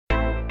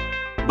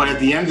But at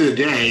the end of the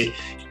day,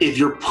 if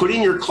you're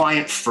putting your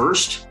client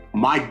first,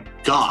 my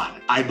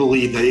God, I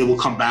believe that it will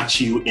come back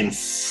to you in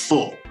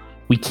full.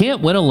 We can't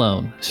win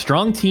alone.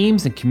 Strong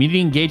teams and community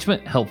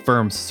engagement help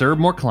firms serve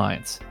more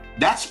clients.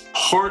 That's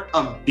part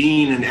of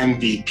being an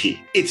MVP.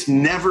 It's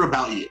never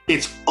about you.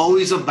 It's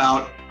always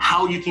about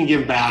how you can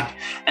give back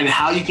and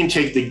how you can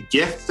take the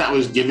gift that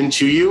was given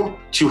to you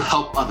to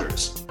help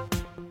others.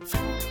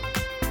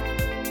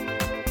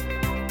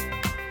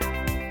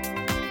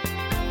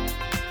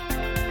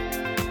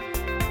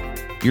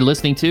 You're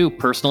listening to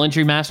Personal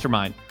Injury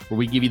Mastermind, where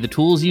we give you the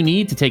tools you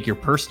need to take your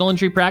personal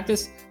injury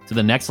practice to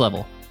the next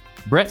level.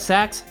 Brett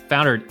Sachs,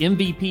 founder at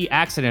MVP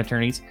Accident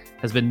Attorneys,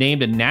 has been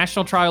named a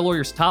National Trial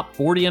Lawyers Top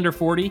 40 Under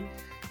 40,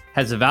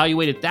 has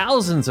evaluated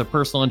thousands of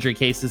personal injury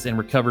cases and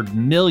recovered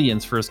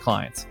millions for his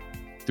clients.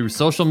 Through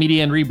social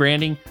media and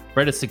rebranding,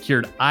 Brett has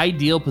secured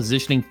ideal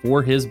positioning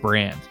for his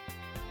brand.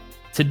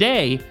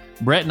 Today,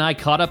 Brett and I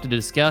caught up to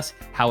discuss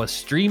how a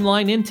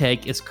streamlined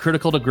intake is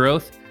critical to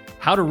growth,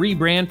 how to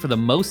rebrand for the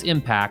most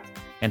impact,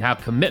 and how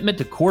commitment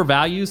to core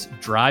values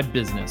drive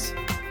business.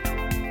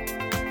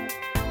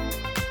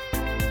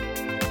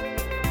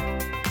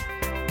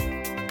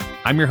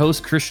 I'm your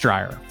host, Chris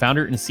Stryer,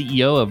 founder and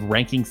CEO of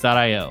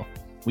Rankings.io.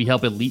 We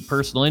help elite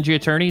personal injury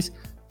attorneys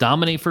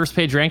dominate first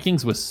page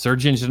rankings with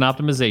search engine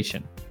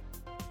optimization.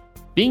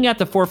 Being at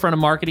the forefront of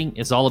marketing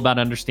is all about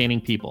understanding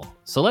people.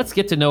 So let's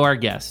get to know our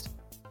guest.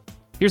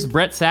 Here's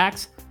Brett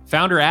Sachs,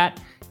 founder at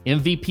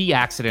MVP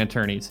Accident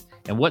Attorneys,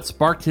 and what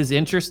sparked his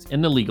interest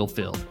in the legal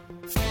field.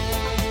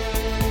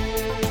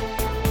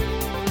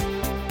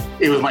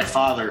 It was my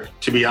father,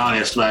 to be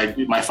honest.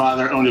 My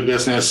father owned a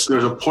business. There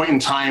was a point in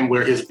time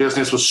where his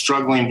business was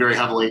struggling very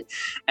heavily,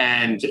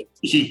 and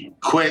he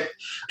quit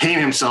paying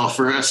himself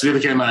for a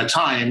significant amount of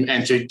time.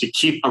 And to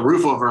keep a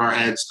roof over our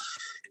heads,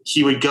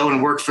 he would go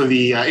and work for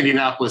the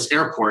Indianapolis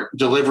airport,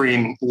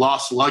 delivering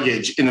lost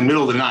luggage in the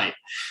middle of the night.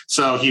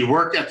 So he'd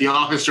work at the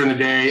office during the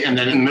day, and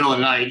then in the middle of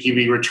the night, he'd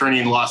be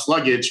returning lost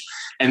luggage.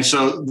 And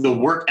so the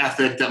work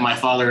ethic that my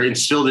father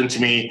instilled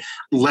into me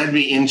led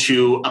me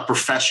into a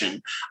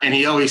profession. And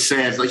he always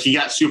said, like, he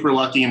got super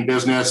lucky in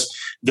business,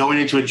 going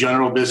into a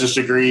general business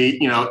degree.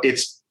 You know,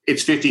 it's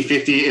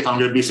 50-50 if I'm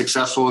going to be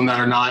successful in that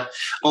or not.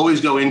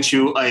 Always go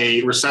into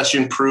a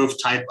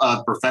recession-proof type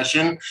of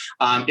profession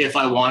if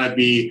I want to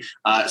be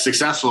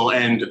successful.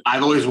 And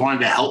I've always wanted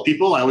to help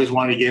people. I always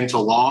wanted to get into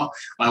law.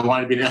 I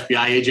wanted to be an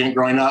FBI agent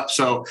growing up.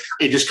 So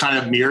it just kind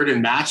of mirrored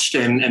and matched.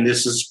 And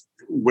this is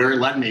where it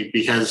led me,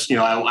 because, you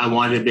know, I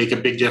wanted to make a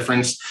big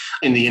difference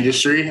in the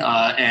industry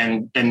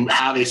and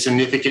have a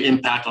significant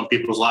impact on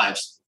people's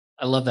lives.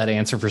 I love that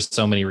answer for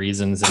so many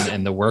reasons.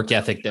 And the work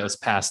ethic that was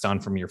passed on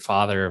from your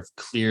father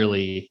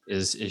clearly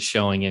is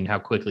showing in how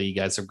quickly you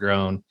guys have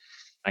grown.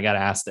 I got to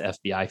ask the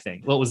FBI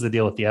thing. What was the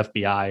deal with the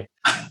FBI?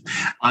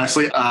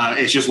 Honestly,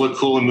 it just looked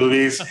cool in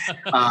movies.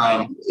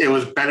 It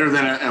was better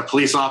than a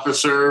police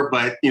officer,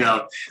 but, you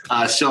know,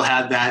 still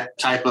had that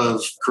type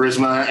of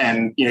charisma.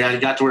 And, you know, I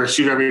got to wear a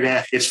suit every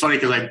day. It's funny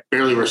because I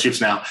barely wear suits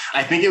now.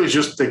 I think it was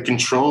just the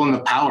control and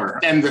the power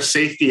and the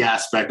safety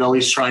aspect,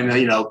 always trying to,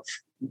 you know,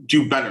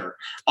 do better.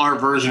 Our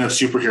version of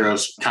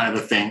superheroes kind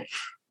of a thing.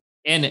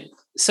 And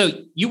so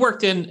you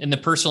worked in the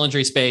personal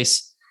injury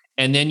space,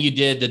 and then you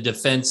did the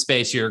defense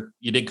space. You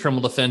did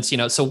criminal defense, you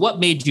know. So what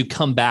made you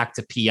come back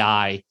to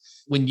PI?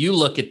 When you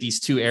look at these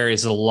two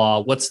areas of the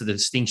law, what's the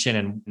distinction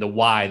and the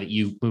why that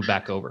you moved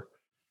back over?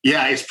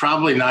 Yeah, it's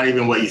probably not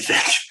even what you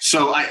think.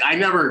 So I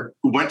never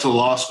went to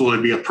law school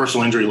to be a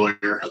personal injury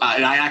lawyer.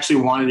 And I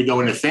actually wanted to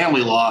go into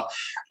family law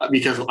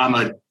because I'm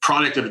a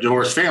product of a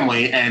divorced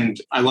family. And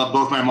I love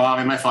both my mom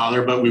and my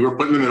father, but we were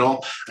put in the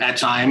middle at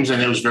times,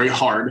 and it was very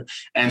hard.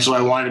 And so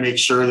I wanted to make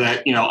sure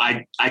that, you know,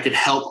 I could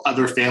help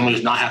other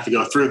families not have to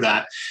go through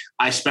that.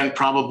 I spent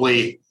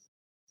probably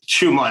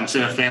 2 months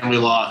in a family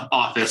law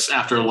office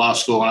after law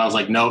school. And I was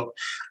like, nope,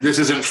 this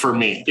isn't for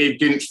me. It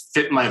didn't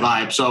fit my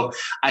vibe. So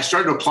I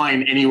started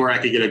applying anywhere I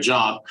could get a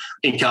job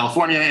in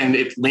California, and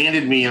it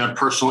landed me in a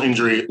personal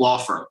injury law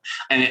firm.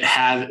 And it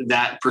had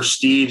that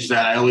prestige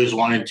that I always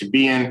wanted to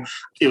be in.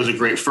 It was a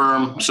great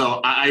firm.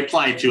 So I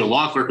applied to a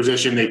law clerk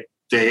position.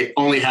 They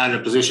only had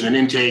a position in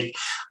intake.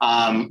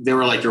 They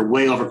were like, you're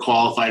way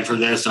overqualified for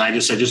this. And I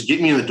just said, just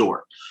get me in the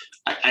door.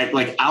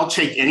 I'll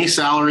take any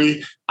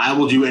salary. I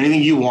will do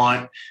anything you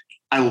want.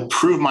 I will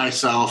prove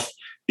myself.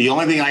 The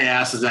only thing I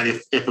ask is that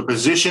if a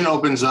position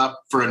opens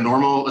up for a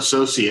normal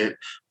associate,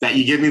 that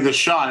you give me the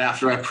shot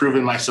after I've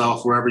proven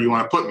myself wherever you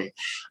want to put me.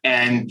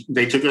 And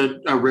they took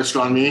a risk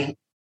on me.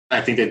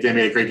 I think that they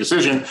made a great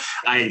decision.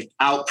 I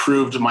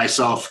outproved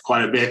myself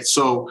quite a bit.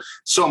 So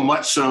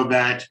much so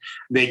that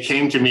they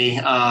came to me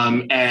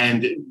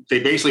and they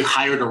basically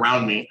hired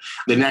around me.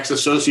 The next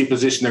associate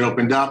position that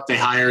opened up, they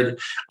hired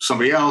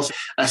somebody else.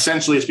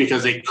 Essentially, it's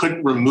because they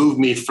couldn't remove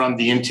me from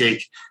the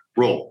intake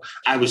role.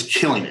 I was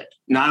killing it.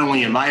 not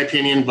only in my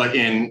opinion, but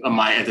in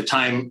my, at the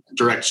time,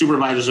 direct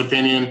supervisor's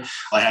opinion.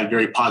 I had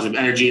very positive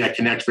energy. I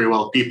connect very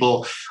well with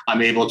people.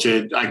 I'm able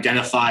to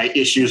identify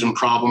issues and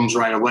problems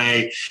right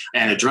away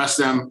and address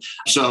them.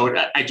 So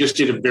I just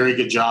did a very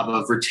good job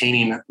of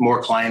retaining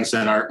more clients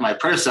than my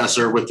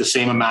predecessor with the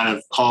same amount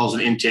of calls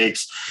and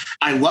intakes.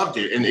 I loved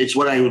it. And it's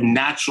what I was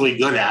naturally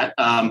good at.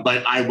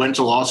 But I went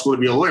to law school to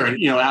be a lawyer.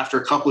 And, after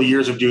a couple of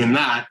years of doing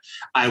that,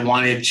 I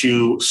wanted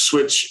to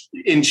switch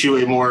into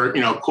a more,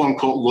 quote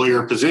unquote,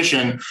 lawyer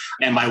position.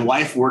 And my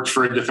wife worked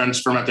for a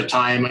defense firm at the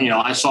time.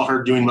 I saw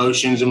her doing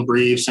motions and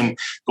briefs and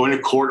going to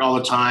court all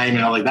the time.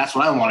 And I'm like, that's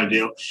what I want to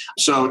do.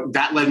 So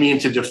that led me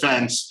into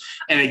defense.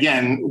 And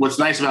again, what's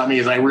nice about me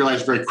is I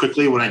realized very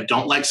quickly when I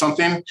don't like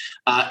something.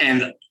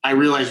 And I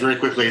realized very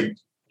quickly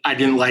I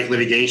didn't like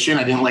litigation.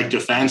 I didn't like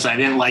defense. I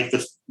didn't like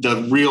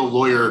the real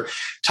lawyer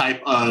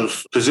type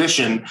of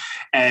position.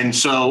 And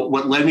so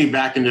what led me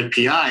back into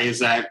PI is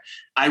that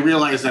I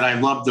realized that I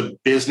love the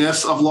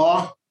business of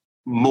law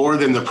more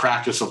than the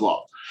practice of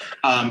law.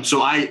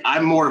 So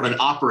I'm more of an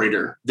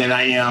operator than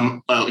I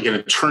am like an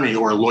attorney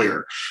or a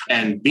lawyer.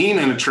 And being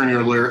an attorney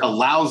or lawyer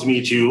allows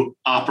me to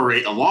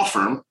operate a law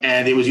firm.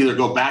 And it was either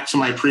go back to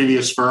my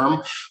previous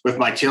firm with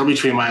my tail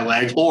between my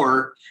legs,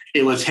 or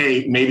it was,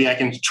 hey, maybe I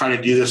can try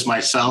to do this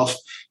myself,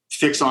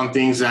 fix on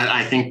things that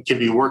I think can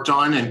be worked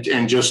on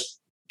and just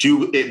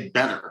do it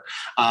better.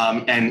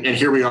 And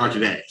here we are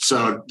today.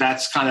 So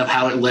that's kind of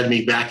how it led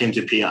me back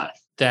into PI.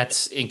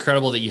 That's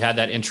incredible that you had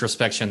that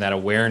introspection, that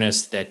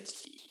awareness that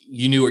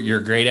you knew what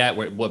you're great at,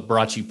 what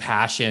brought you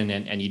passion,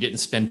 and you didn't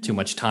spend too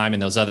much time in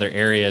those other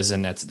areas.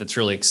 And that's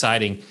really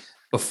exciting.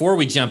 Before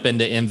we jump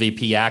into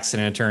MVP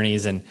accident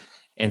attorneys and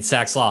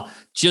Sachs Law,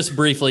 just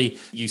briefly,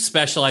 you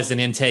specialized in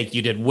intake.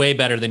 You did way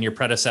better than your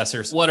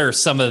predecessors. What are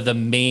some of the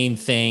main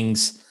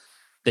things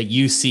that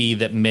you see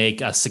that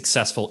make a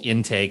successful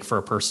intake for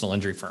a personal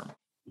injury firm?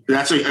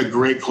 That's a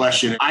great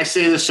question. I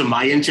say this to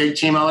my intake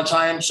team all the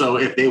time. So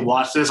if they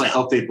watch this, I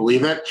hope they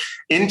believe it.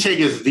 Intake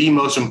is the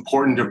most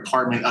important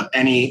department of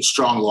any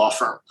strong law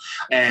firm.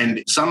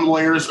 And some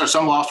lawyers or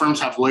some law firms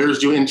have lawyers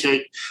do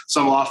intake.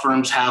 Some law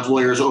firms have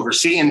lawyers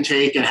oversee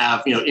intake and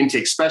have,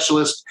 intake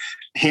specialists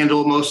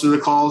handle most of the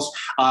calls.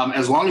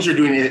 As long as you're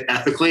doing it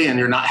ethically and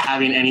you're not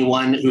having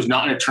anyone who's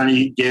not an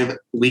attorney give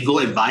legal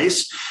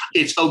advice,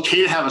 it's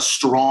okay to have a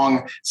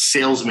strong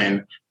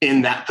salesman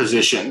in that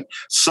position.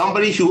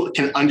 Somebody who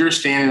can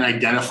understand and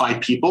identify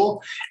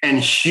people and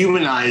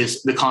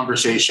humanize the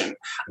conversation.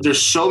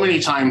 There's so many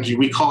times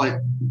we call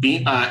it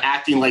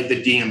acting like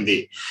the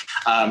DMV.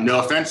 No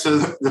offense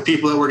to the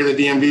people that work at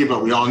the DMV,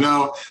 but we all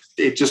know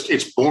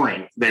it's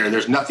boring there.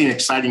 There's nothing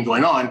exciting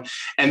going on.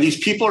 And these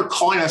people are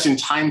calling us in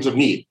times of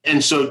need.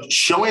 And so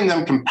showing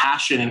them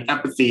compassion and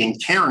empathy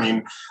and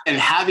caring and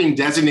having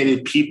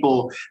designated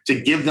people to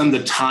give them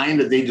the time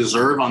that they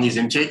deserve on these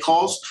intake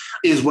calls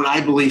is what I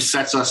believe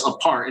sets us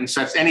apart and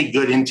sets any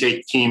good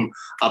intake team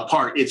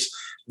apart. It's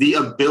the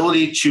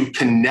ability to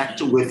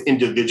connect with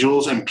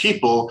individuals and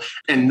people,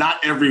 and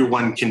not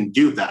everyone can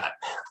do that.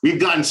 We've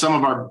gotten some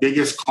of our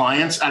biggest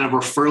clients out of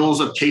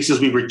referrals of cases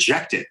we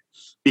rejected,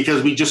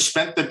 because we just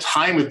spent the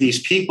time with these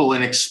people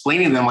and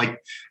explaining them,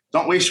 like,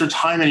 don't waste your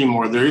time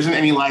anymore. There isn't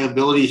any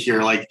liability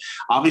here. Like,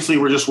 obviously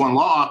we're just one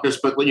law office,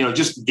 but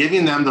just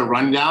giving them the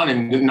rundown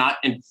and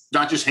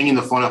not just hanging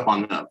the phone up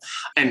on them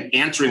and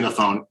answering the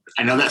phone.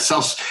 I know that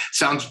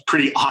sounds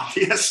pretty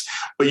obvious,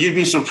 but you'd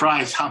be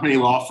surprised how many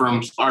law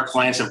firms our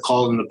clients have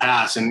called in the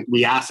past. And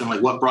we asked them,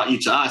 like, what brought you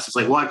to us? It's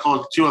like, well, I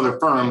called 2 other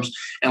firms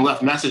and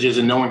left messages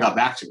and no one got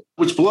back to me,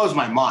 which blows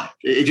my mind.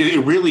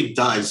 It really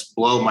does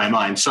blow my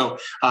mind. So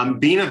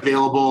being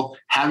available,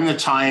 having the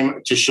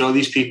time to show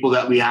these people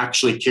that we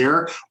actually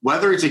care,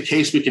 whether it's a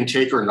case we can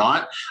take or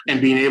not, and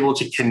being able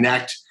to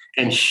connect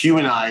and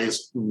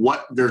humanize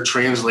what they're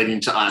translating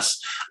to us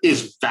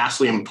is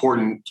vastly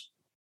important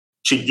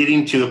to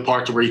getting to the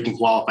part to where you can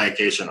qualify a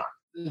case or not.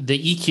 The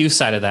EQ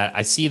side of that,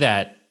 I see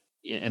that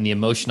in the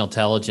emotional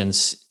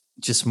intelligence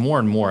just more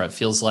and more. It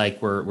feels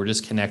like we're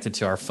just connected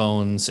to our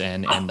phones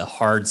and the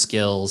hard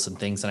skills and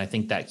things. And I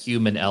think that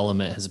human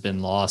element has been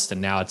lost, and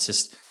now it's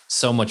just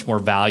so much more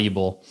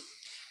valuable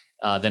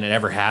than it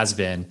ever has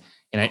been.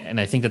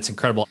 And I think that's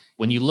incredible.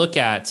 When you look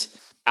at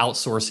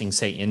outsourcing,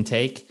 say,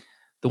 intake,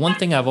 the one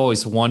thing I've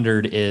always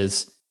wondered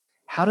is,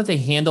 how do they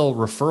handle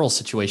referral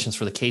situations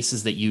for the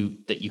cases that you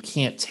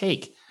can't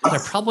take? They're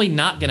probably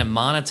not going to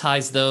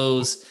monetize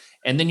those,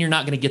 and then you're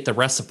not going to get the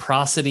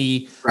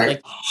reciprocity. Right.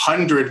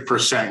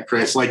 100%,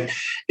 Chris. Like,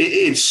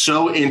 it's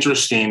so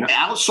interesting.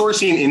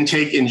 Outsourcing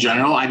intake in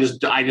general, I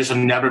just have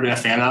never been a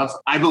fan of.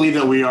 I believe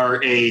that we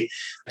are a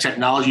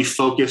technology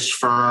focused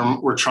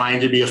firm. We're trying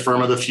to be a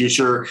firm of the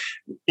future.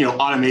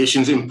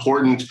 Automation is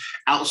important.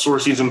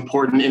 Outsourcing is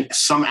important in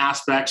some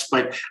aspects,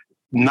 but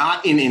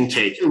not in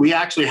intake. We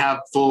actually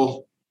have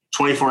full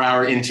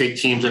 24-hour intake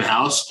teams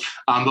in-house,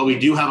 but we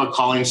do have a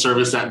calling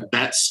service that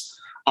vets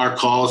our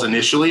calls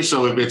initially.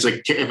 So if it's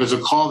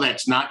a call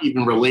that's not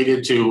even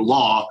related to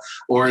law,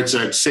 or it's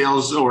a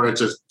sales, or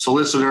it's a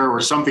solicitor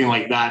or something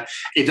like that,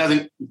 it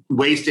doesn't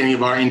waste any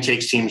of our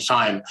intakes team's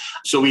time.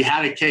 So we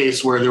had a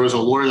case where there was a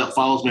lawyer that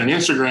follows me on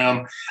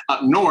Instagram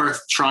up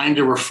north trying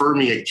to refer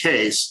me a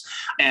case,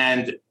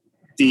 and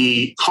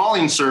the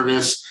calling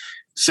service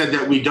said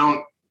that we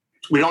don't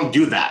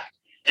do that.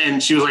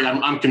 And she was like,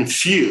 I'm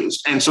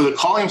confused. And so the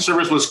calling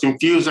service was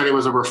confused that it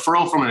was a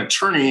referral from an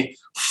attorney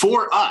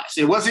for us.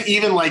 It wasn't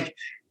even like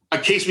a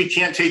case we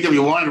can't take that we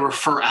wanted to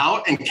refer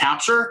out and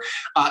capture.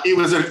 It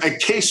was a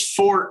case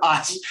for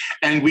us,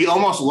 and we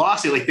almost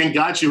lost it. Like, thank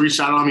God she reached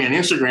out on me on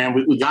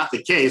Instagram. We got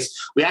the case.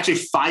 We actually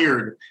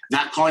fired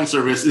that calling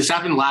service. This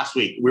happened last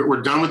week.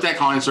 We're done with that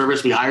calling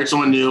service. We hired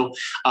someone new.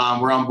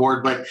 We're on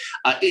board, but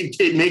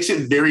it makes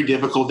it very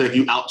difficult if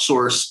you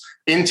outsource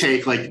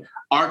intake. Like,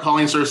 our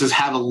calling services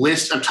have a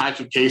list of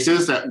types of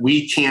cases that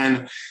we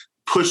can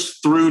push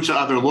through to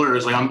other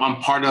lawyers. Like, I'm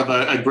part of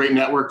a great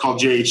network called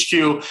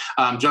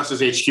JHQ, Justice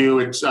HQ.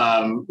 It's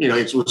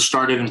it was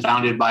started and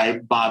founded by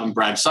Bob and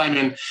Brad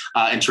Simon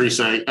and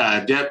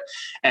Teresa Dipp.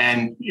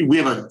 And we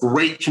have a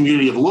great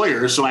community of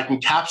lawyers, so I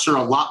can capture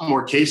a lot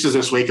more cases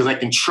this way because I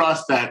can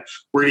trust that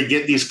we're going to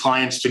get these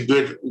clients to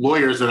good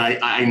lawyers that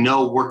I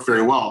know work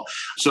very well.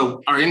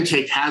 So our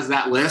intake has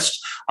that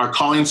list. Our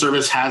calling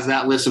service has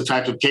that list of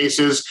types of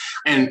cases.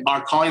 And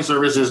our calling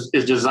service is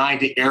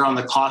designed to err on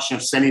the caution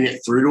of sending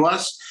it through to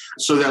us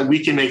so that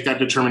we can make that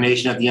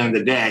determination at the end of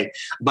the day.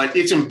 But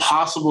it's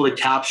impossible to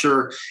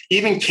capture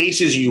even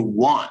cases you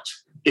want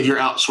if you're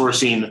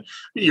outsourcing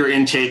your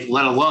intake,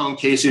 let alone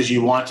cases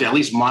you want to at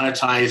least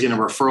monetize in a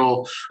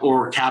referral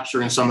or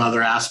capture in some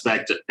other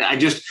aspect. I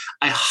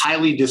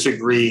highly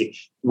disagree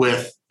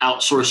with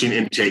outsourcing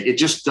intake. It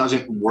just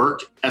doesn't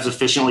work as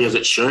efficiently as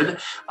it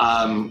should,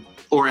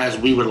 or as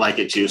we would like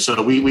it to.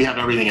 So we have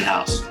everything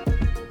in-house.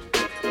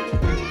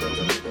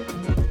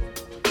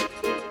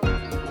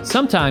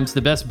 Sometimes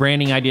the best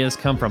branding ideas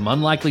come from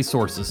unlikely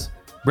sources.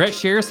 Brett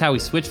shares how he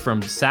switched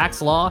from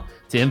Sachs Law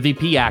to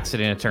MVP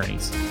Accident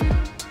Attorneys.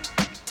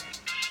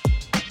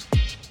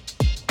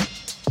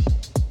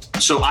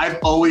 So I've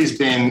always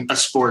been a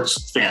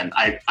sports fan.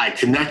 I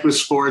connect with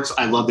sports.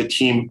 I love the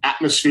team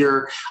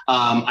atmosphere.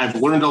 I've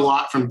learned a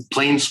lot from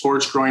playing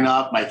sports growing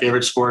up. My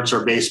favorite sports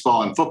are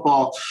baseball and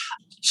football.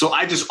 So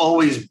I just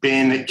always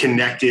been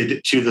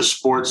connected to the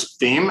sports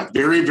theme.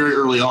 Very, very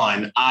early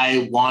on,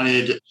 I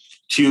wanted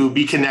to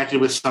be connected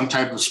with some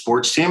type of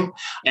sports team.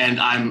 And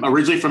I'm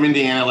originally from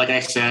Indiana, like I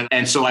said.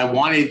 And so I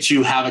wanted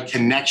to have a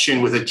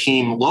connection with a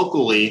team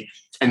locally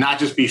and not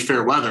just be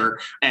fair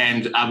weather.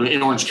 And I'm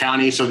in Orange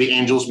County, so the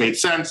Angels made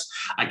sense.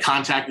 I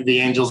contacted the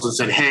Angels and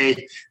said,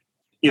 hey,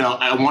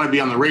 I want to be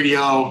on the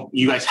radio.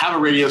 You guys have a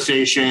radio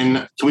station.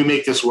 Can we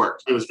make this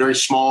work? It was a very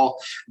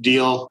small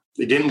deal.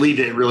 It didn't lead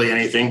to really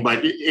anything,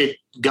 but it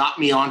got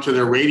me onto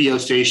their radio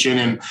station,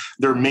 and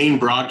their main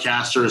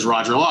broadcaster is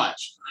Roger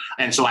Lodge.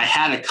 And so I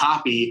had a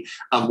copy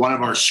of one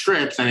of our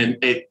scripts,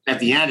 and at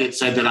the end, it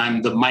said that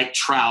I'm the Mike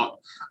Trout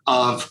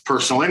of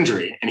personal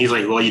injury. And he's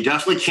like, well, you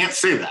definitely can't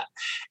say that.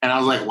 And I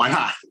was like, why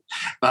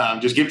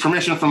not? Just get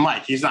permission from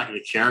Mike. He's not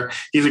going to care.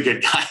 He's a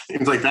good guy.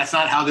 He's like, that's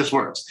not how this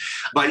works.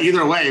 But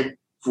either way,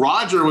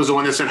 Roger was the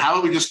one that said, how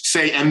about we just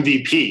say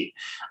MVP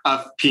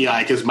of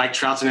PI, because Mike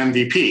Trout's an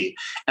MVP.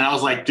 And I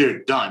was like,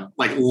 dude, done.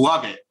 Like,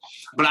 love it.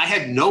 But I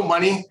had no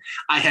money.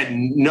 I had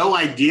no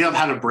idea of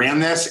how to brand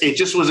this. It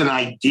just was an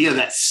idea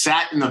that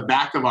sat in the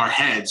back of our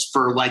heads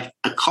for like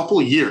a couple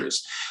of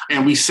years.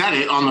 And we said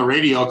it on the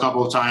radio a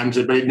couple of times,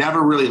 but it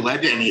never really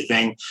led to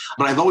anything.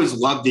 But I've always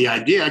loved the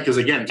idea because,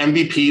 again,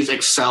 MVPs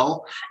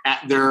excel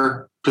at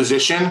their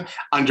position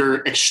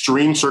under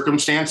extreme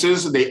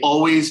circumstances. They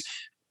always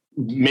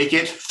make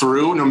it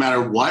through no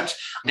matter what.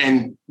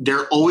 And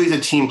they're always a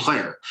team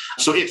player.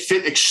 So it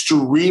fit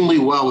extremely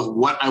well with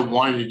what I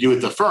wanted to do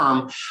with the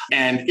firm.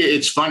 And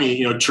it's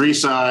funny,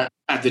 Teresa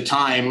at the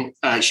time,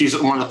 she's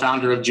one of the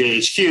founder of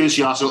JHQ.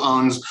 She also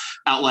owns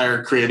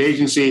Outlier Creative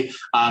Agency.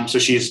 So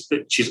she's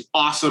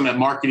awesome at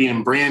marketing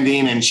and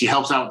branding, and she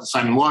helps out with the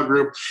Simon Law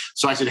Group.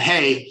 So I said,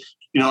 hey,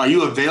 are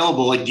you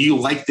available? Like, do you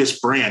like this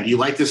brand? Do you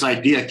like this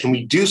idea? Can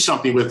we do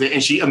something with it?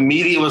 And she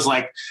immediately was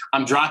like,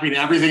 I'm dropping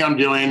everything I'm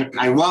doing.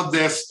 I love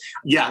this.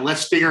 Yeah,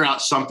 let's figure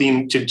out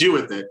something to do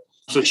with it.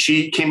 So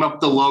she came up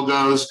with the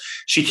logos.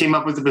 She came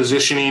up with the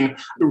positioning,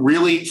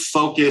 really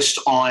focused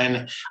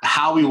on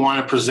how we want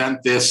to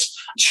present this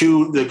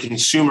to the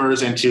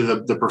consumers and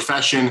to the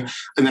profession.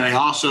 And then I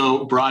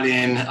also brought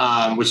in,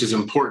 which is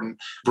important,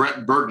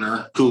 Brett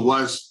Bergner, who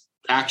was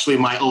actually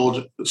my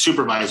old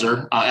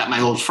supervisor at my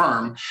old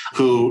firm,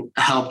 who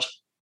helped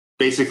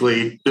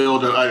basically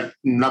build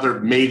another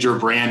major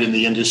brand in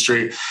the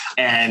industry.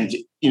 And,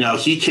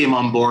 he came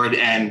on board,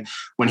 and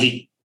when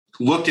he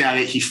looked at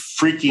it. He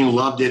freaking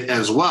loved it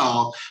as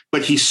well,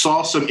 but he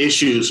saw some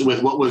issues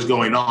with what was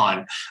going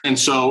on. And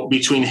so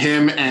between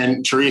him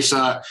and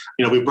Teresa,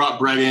 we brought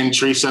Brett in.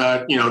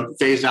 Teresa,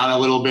 phased out a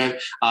little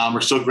bit.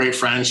 We're still great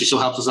friends. She still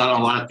helps us out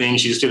on a lot of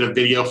things. She just did a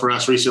video for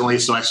us recently,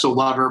 so I still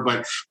love her.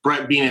 But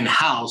Brett being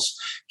in-house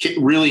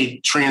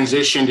really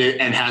transitioned it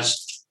and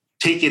has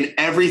taken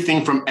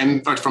everything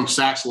from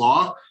Sachs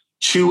Law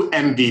to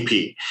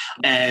MVP.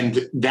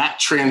 And that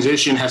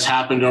transition has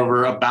happened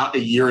over about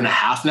 1.5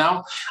 years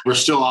now. We're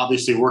still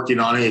obviously working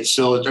on it. It's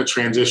still a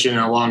transition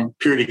and a long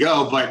period to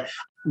go. But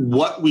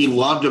what we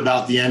loved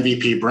about the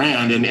MVP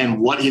brand and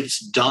what it's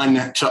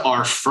done to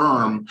our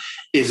firm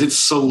is it's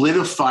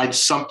solidified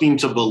something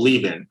to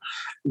believe in.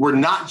 We're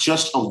not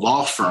just a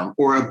law firm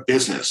or a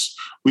business.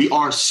 We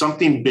are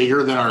something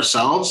bigger than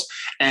ourselves.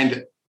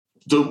 And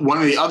one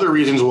of the other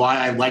reasons why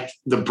I like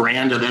the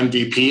brand of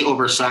MVP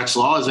over Sachs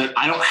Law is that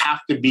I don't have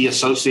to be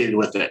associated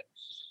with it.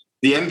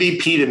 The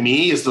MVP to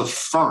me is the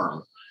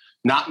firm,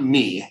 not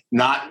me,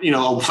 not,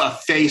 a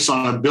face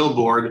on a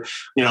billboard.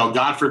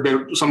 God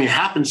forbid something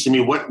happens to me.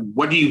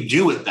 What do you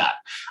do with that?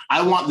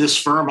 I want this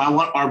firm. I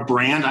want our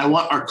brand. I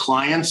want our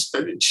clients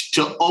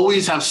to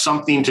always have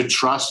something to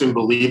trust and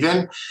believe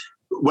in,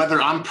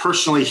 whether I'm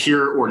personally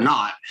here or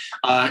not.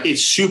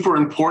 It's super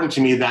important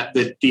to me that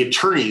the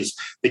attorneys,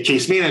 the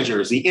case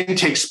managers, the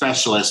intake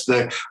specialists,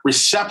 the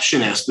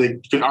receptionist,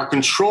 our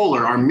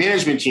controller, our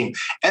management team,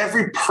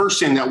 every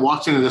person that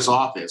walks into this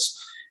office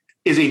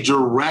is a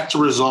direct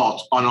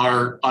result on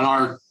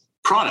our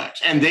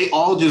product. And they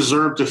all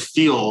deserve to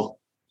feel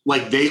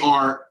like they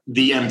are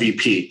the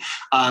MVP.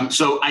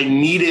 So I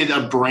needed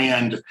a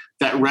brand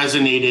that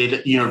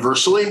resonated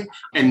universally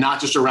and not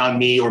just around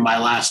me or my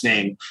last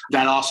name.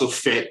 That also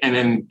fit. And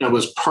then it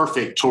was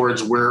perfect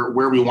towards where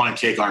we want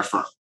to take our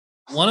firm.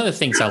 One of the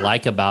things I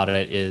like about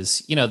it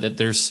is, that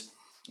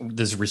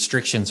there's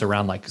restrictions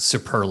around like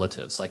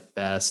superlatives, like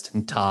best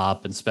and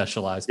top and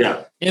specialized.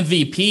 Yeah.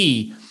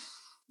 MVP,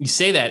 you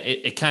say that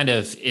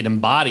it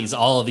embodies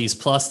all of these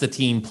plus the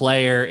team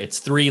player. It's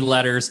 3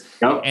 letters.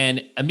 Yep.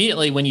 And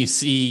immediately when you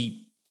see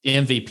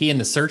MVP in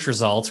the search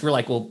results, we're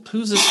like, well,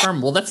 who's this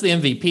firm? Well, that's the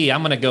MVP.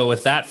 I'm going to go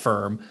with that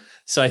firm.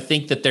 So I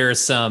think that there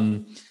is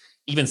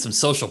even some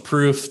social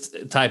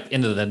proof type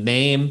into the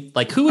name.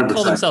 Like who would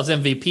call 100%. Themselves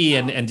MVP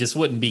and just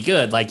wouldn't be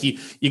good? Like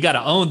you got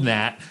to own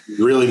that.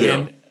 Really do.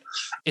 And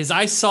as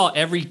I saw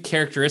every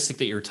characteristic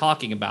that you're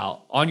talking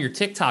about on your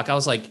TikTok, I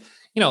was like,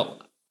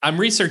 I'm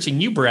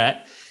researching you,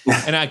 Brett.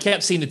 And I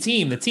kept seeing the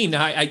team.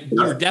 Now, you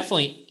were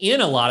definitely in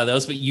a lot of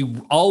those, but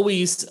you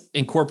always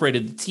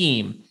incorporated the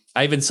team.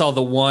 I even saw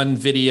the one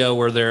video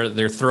where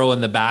they're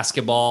throwing the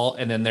basketball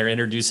and then they're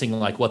introducing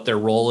like what their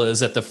role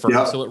is at the firm.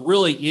 Yep. So it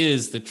really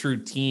is the true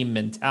team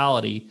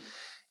mentality.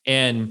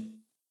 And,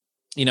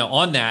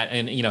 on that,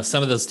 and,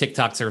 some of those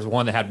TikToks, there was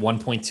one that had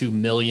 1.2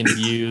 million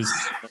views.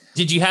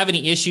 Did you have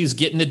any issues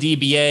getting the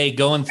DBA,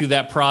 going through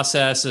that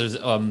process?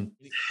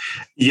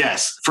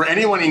 Yes. For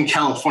anyone in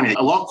California,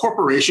 a law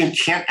corporation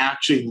can't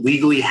actually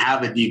legally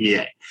have a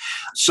DBA.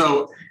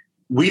 So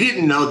we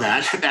didn't know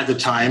that at the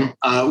time.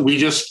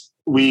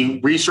 We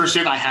researched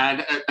it. I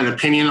had an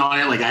opinion on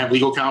it. Like I have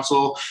legal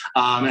counsel.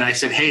 And I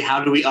said, hey,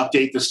 how do we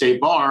update the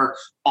state bar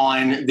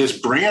on this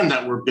brand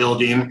that we're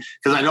building?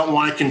 Because I don't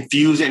want to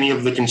confuse any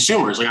of the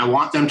consumers. Like I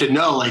want them to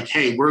know like,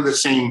 hey, we're the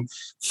same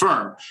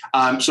firm.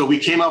 So we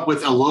came up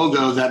with a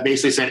logo that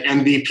basically said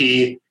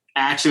MVP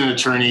Accident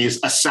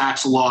Attorneys, a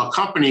Sachs Law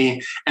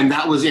company. And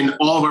that was in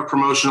all of our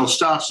promotional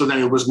stuff so that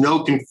there was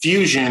no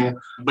confusion.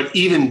 But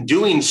even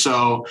doing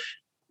so,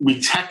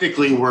 we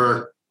technically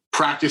were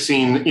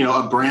practicing,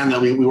 a brand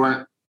that we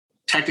weren't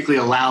technically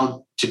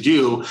allowed to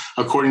do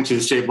according to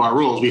the state bar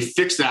rules. We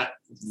fixed that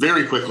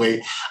very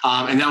quickly.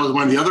 And that was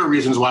one of the other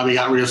reasons why we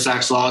got rid of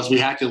Sachs Law is we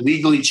had to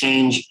legally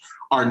change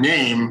our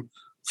name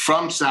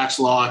from Sachs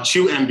Law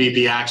to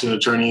MVP Accident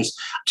Attorneys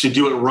to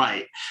do it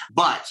right.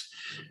 But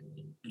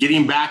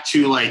getting back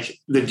to like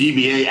the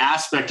DBA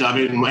aspect of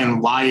it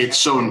and why it's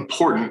so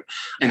important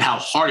and how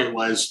hard it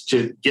was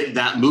to get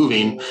that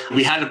moving,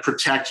 we had to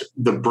protect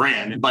the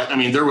brand. But I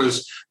mean, there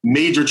was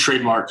major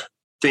trademark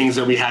things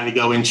that we had to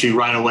go into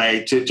right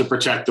away to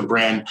protect the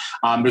brand.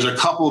 There's a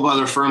couple of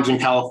other firms in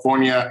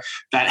California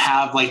that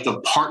have like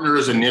the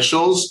partner's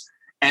initials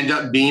end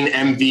up being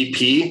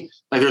MVP.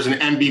 Like there's an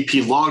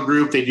MVP law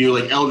group. They do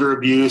like elder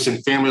abuse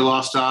and family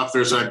law stuff.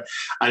 There's an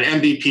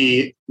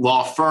MVP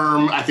law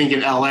firm, I think in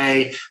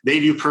LA,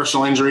 they do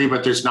personal injury,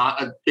 but it's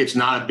not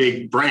a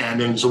big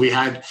brand. And so we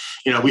had,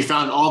 we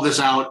found all this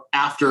out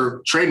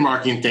after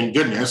trademarking, thank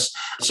goodness.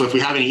 So if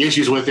we have any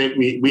issues with it,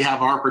 we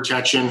have our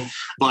protection,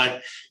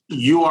 but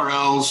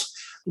URLs,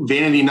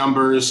 vanity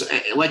numbers,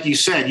 like you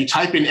said, you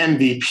type in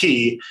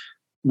MVP,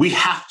 we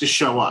have to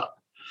show up.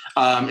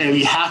 And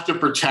we have to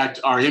protect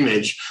our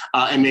image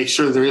and make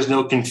sure there is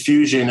no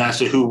confusion as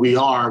to who we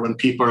are when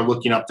people are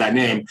looking up that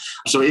name.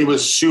 So it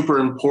was super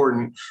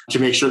important to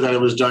make sure that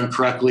it was done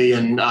correctly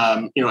and,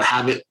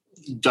 have it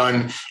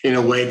done in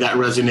a way that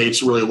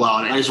resonates really well.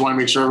 And I just want to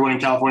make sure everyone in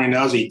California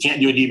knows that you can't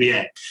do a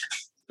DBA.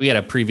 We had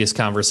a previous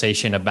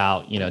conversation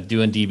about,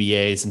 doing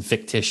DBAs and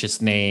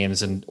fictitious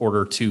names in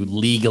order to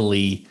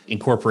legally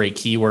incorporate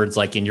keywords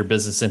like in your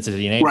business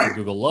entity name for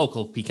Google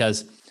Local,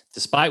 because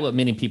despite what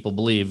many people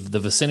believe, the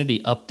Vicinity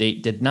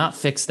update did not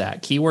fix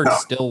that. Keywords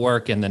still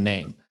work in the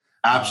name.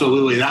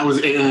 Absolutely. That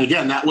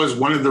was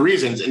one of the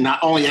reasons, and not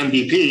only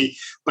MVP,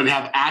 but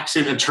have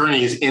accident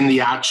attorneys in the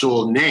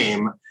actual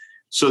name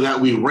so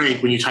that we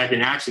rank when you type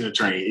in accident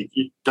attorney.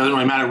 It doesn't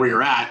really matter where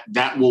you're at,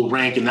 that will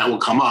rank and that will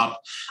come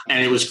up.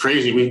 And it was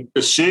crazy.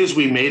 As soon as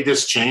we made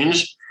this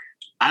change,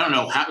 I don't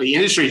know how the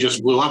industry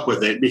just blew up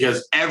with it,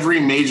 because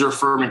every major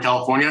firm in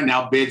California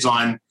now bids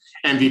on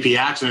MVP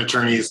accident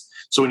attorneys.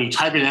 So when you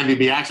type in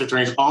MVP accident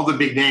attorneys, all the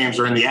big names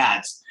are in the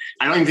ads.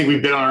 I don't even think we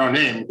bid on our own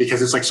name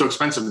because it's like so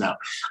expensive now.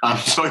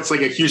 So it's like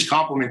a huge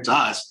compliment to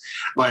us,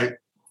 but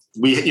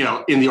we,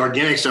 in the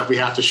organic stuff, we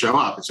have to show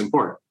up. It's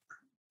important.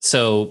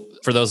 So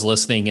for those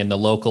listening in the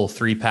local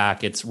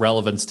 3-pack, it's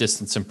relevance,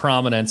 distance, and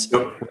prominence.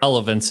 Yep.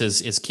 Relevance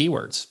is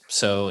keywords.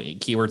 So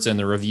keywords in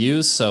the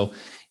reviews. So,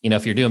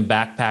 if you're doing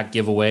backpack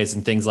giveaways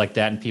and things like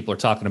that, and people are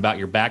talking about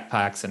your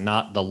backpacks and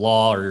not the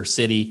law or your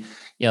city,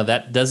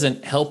 that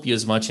doesn't help you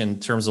as much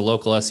in terms of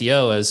local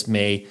SEO as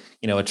may,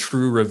 a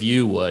true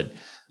review would.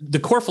 The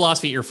core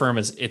philosophy at your firm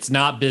is it's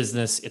not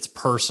business, it's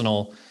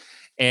personal.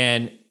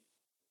 And,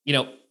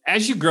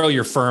 as you grow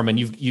your firm, and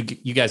you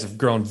guys have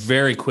grown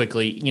very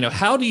quickly,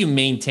 how do you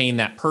maintain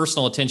that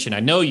personal attention? I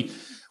know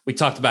we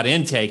talked about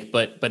intake,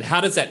 but how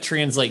does that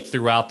translate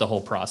throughout the whole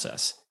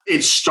process?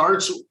 It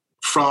starts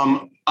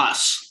from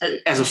us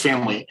as a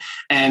family,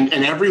 and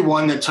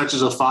everyone that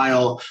touches a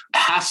file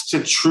has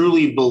to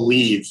truly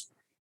believe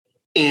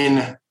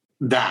in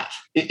that,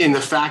 in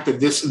the fact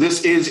that this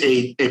is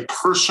a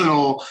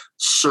personal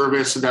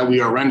service that we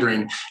are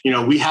rendering.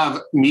 We have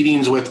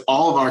meetings with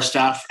all of our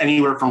staff,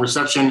 anywhere from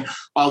reception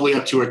all the way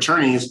up to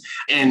attorneys.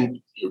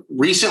 And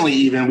recently,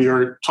 even, we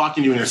were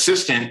talking to an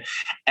assistant,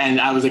 and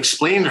I was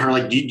explaining to her,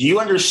 like, do you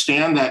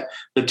understand that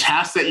the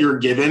tasks that you're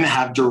given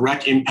have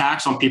direct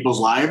impacts on people's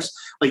lives?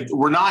 Like,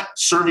 we're not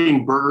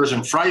serving burgers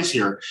and fries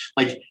here.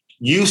 Like,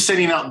 you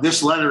sending out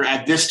this letter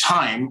at this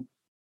time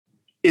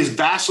is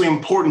vastly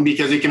important,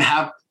 because it can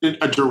have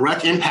a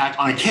direct impact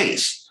on a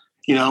case.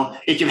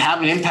 It can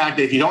have an impact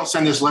that if you don't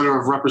send this letter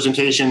of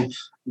representation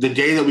the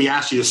day that we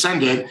ask you to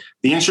send it,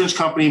 the insurance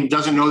company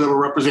doesn't know that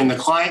we're representing the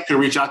client, could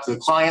reach out to the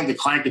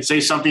client could say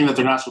something that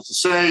they're not supposed to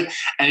say,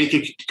 and it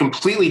could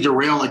completely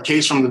derail a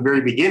case from the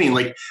very beginning.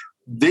 Like,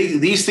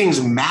 these things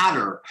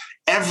matter.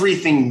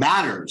 Everything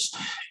matters.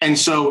 And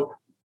so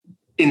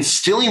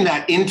instilling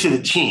that into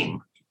the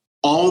team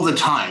all the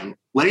time,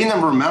 letting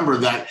them remember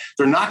that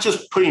they're not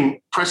just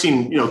pressing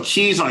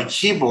keys on a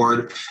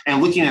keyboard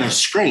and looking at a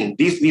screen.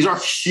 These are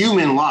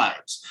human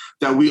lives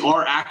that we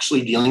are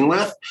actually dealing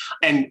with,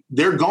 and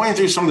they're going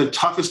through some of the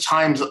toughest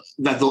times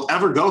that they'll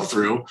ever go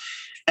through.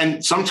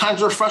 And sometimes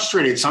they're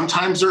frustrated,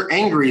 sometimes they're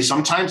angry,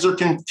 sometimes they're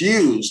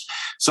confused,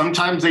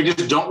 sometimes they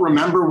just don't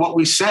remember what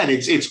we said.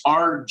 It's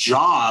our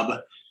job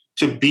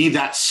to be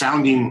that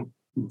sounding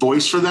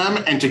voice for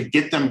them and to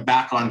get them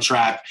back on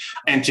track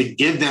and to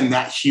give them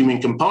that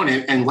human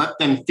component and let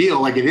them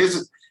feel like it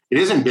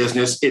isn't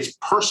business, it's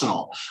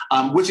personal,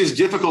 which is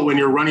difficult when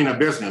you're running a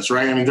business,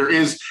 right? I mean, there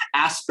is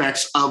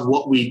aspects of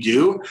what we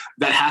do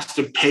that has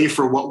to pay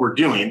for what we're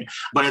doing.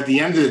 But at the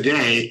end of the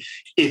day,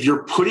 if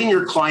you're putting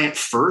your client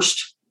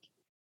first,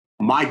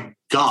 my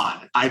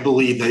God, I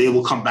believe that it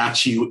will come back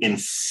to you in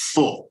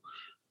full.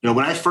 When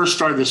I first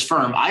started this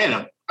firm, I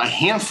had a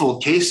handful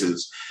of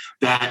cases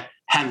that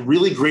had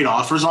really great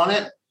offers on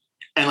it.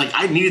 And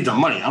I needed the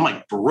money.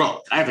 I'm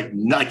broke.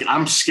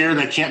 I'm scared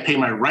I can't pay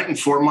my rent in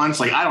 4 months.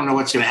 I don't know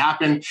what's going to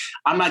happen.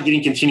 I'm not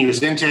getting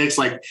continuous intakes.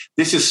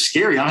 This is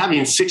scary. I'm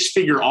having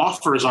 6-figure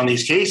offers on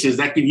these cases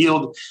that could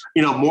yield,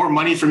 more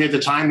money for me at the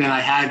time than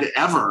I had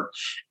ever.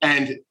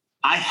 And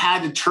I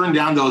had to turn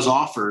down those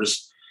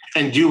offers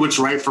and do what's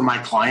right for my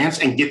clients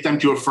and get them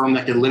to a firm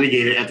that could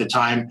litigate it at the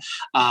time,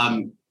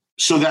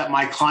 so that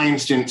my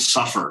clients didn't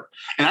suffer.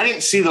 And I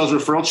didn't see those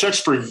referral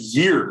checks for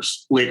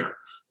years later.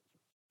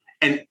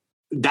 And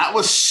that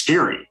was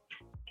scary.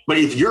 But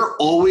if you're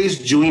always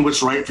doing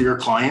what's right for your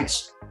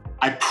clients,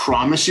 I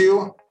promise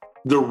you,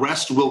 the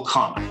rest will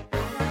come.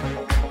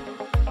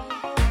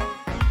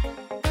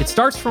 It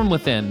starts from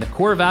within. The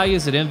core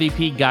values at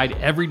MVP guide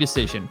every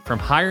decision, from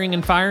hiring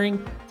and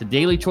firing to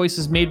daily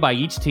choices made by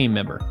each team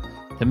member,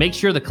 to make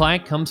sure the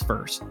client comes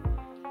first.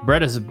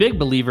 Brett is a big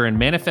believer in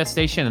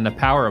manifestation and the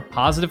power of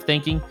positive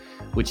thinking,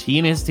 which he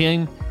and his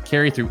team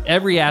carry through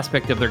every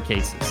aspect of their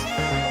cases.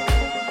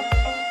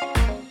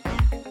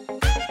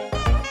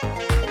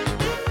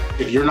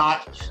 If you're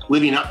not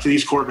living up to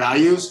these core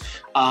values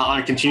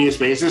on a continuous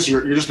basis,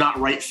 you're just not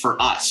right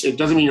for us. It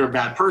doesn't mean you're a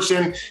bad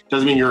person. It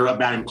doesn't mean you're a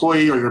bad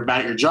employee or you're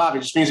bad at your job.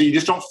 It just means that you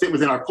just don't fit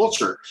within our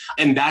culture.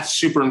 And that's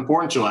super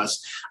important to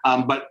us.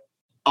 But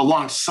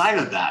alongside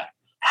of that,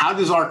 how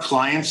does our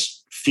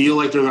clients feel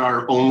like they're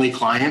our only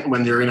client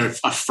when they're in a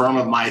firm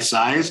of my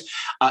size.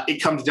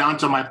 It comes down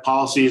to my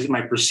policies,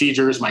 my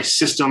procedures, my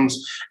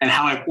systems, and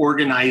how I've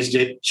organized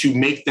it to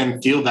make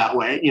them feel that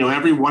way.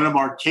 Every one of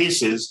our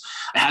cases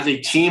has a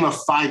team of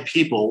 5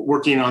 people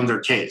working on their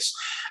case.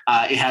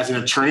 It has an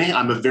attorney.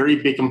 I'm a very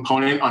big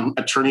component on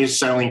attorneys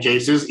settling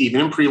cases,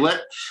 even in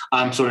pre-lit.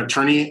 So an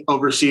attorney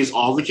oversees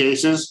all the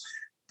cases.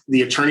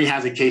 The attorney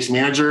has a case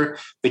manager.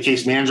 The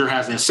case manager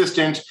has an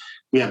assistant.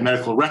 We have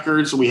medical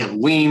records. We have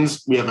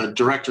liens. We have a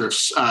director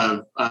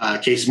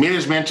of case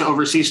management to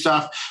oversee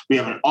stuff. We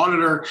have an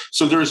auditor.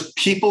 So there's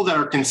people that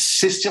are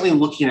consistently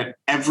looking at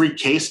every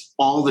case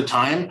all the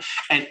time.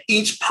 And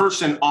each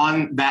person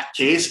on that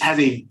case has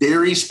a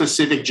very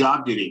specific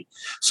job duty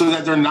so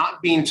that they're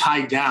not being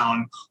tied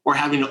down or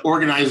having to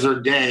organize their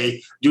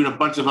day doing a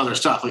bunch of other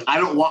stuff. Like, I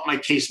don't want my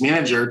case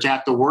manager to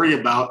have to worry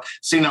about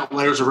sending out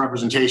letters of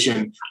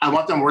representation. I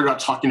want them worried about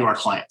talking to our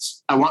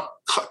clients. I want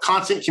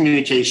constant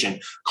communication,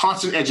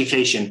 constant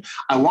education.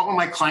 I want when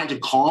my client to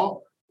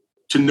call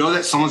to know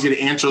that someone's going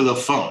to answer the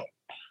phone.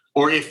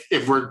 Or if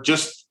we're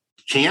just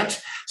can't,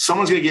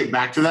 someone's going to get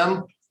back to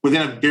them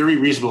within a very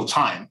reasonable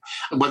time.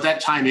 What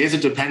that time is,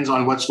 it depends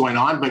on what's going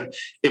on. But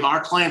if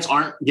our clients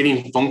aren't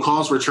getting phone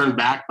calls returned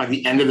back by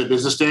the end of the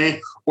business day,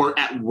 or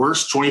at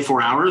worst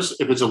 24 hours,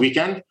 if it's a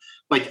weekend,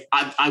 we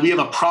have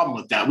a problem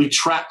with that. We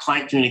track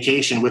client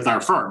communication with our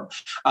firm.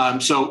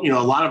 So a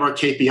lot of our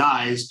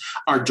KPIs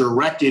are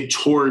directed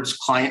towards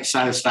client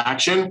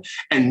satisfaction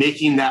and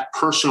making that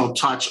personal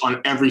touch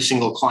on every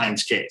single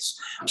client's case.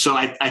 So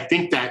I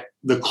think that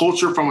the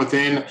culture from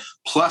within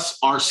plus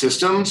our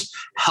systems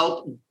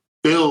help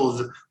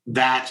build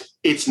that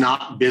it's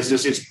not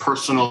business, it's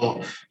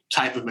personal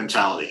type of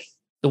mentality.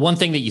 The one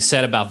thing that you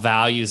said about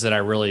values that I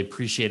really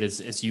appreciate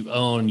is you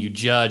own, you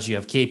judge, you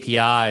have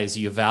KPIs,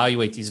 you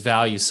evaluate these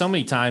values. So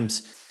many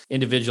times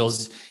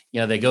individuals,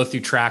 they go through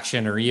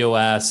Traction or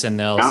EOS and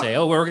they'll say,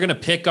 oh, we're going to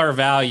pick our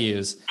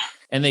values.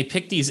 And they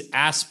pick these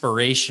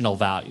aspirational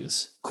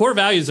values. Core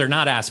values are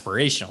not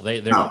aspirational.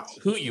 They're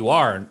who you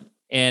are.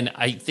 And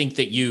I think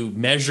that you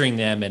measuring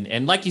them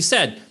and like you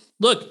said,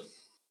 look,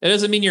 it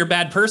doesn't mean you're a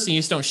bad person. You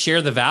just don't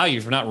share the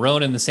values. We're not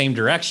rowing in the same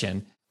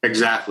direction.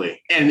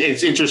 Exactly. And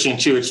it's interesting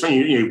too. It's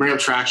funny, you bring up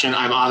Traction.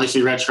 I've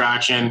obviously read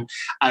Traction.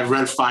 I've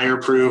read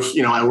Fireproof.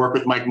 I work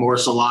with Mike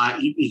Morris a lot.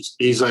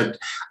 He's a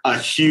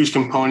huge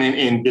component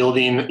in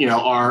building,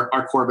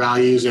 our core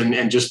values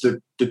and just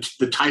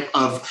the type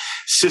of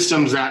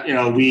systems that,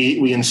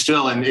 we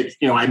instill. And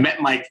I met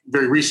Mike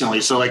very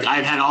recently. So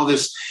I've had all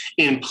this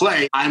in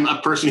play. I'm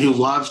a person who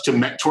loves to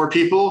mentor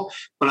people,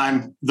 but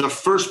I'm the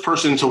first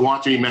person to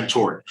want to be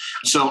mentored.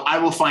 So I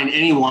will find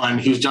anyone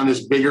who's done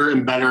this bigger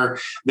and better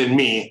than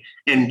me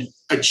and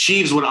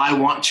achieves what I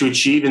want to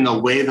achieve in the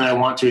way that I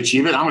want to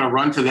achieve it. I'm going to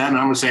run to them and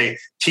I'm going to say,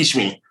 teach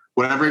me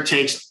whatever it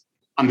takes.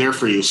 I'm there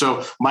for you.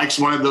 So Mike's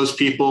one of those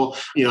people.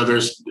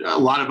 There's a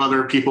lot of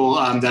other people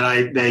that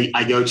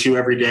I go to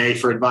every day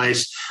for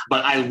advice.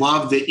 But I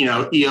love the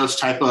EOS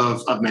type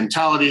of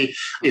mentality.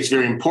 It's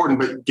very important.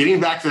 But getting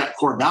back to that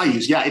core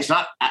values, it's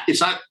not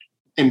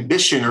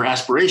ambition or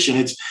aspiration.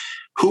 It's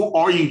who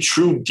are you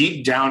true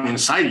deep down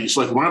inside of you.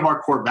 So one of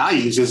our core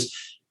values is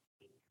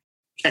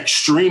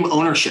extreme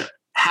ownership.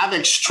 Have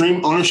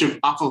extreme ownership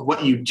off of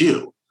what you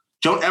do.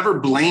 Don't ever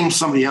blame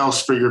somebody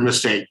else for your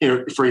mistake,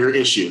 for your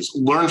issues.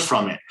 Learn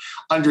from it.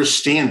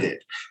 Understand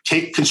it.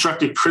 Take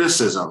constructive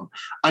criticism.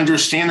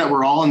 Understand that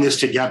we're all in this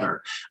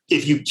together.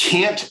 If you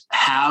can't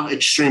have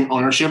extreme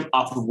ownership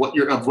off of what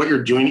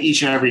you're doing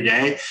each and every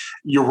day,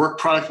 your work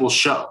product will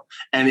show.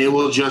 And it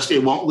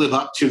won't live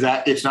up to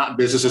that. It's not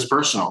business, it's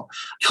personal.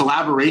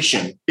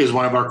 Collaboration is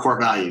one of our core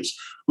values.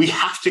 We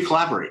have to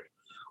collaborate.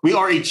 We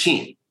are a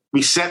team.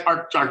 We set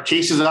our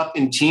cases up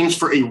in teams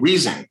for a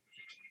reason.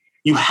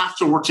 You have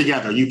to work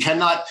together. You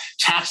cannot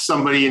task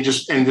somebody and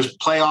just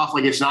play off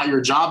like it's not your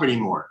job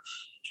anymore.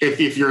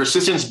 If your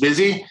assistant's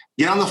busy,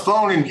 get on the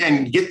phone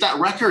and get that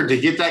record to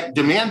get that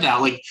demand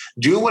out.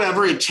 Do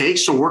whatever it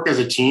takes to work as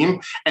a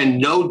team, and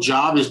no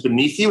job is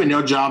beneath you and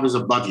no job is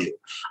above you.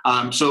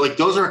 So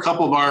those are a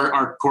couple of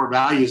our core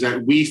values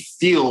that we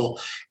feel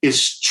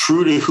is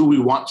true to who we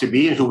want to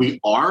be and who we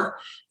are.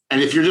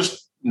 And if you're just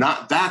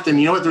not that,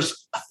 then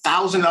there's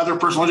 1,000 other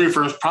personal injury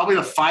firms, probably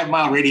in a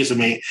 5-mile radius of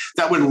me,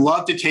 that would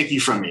love to take you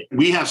from me.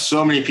 We have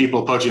so many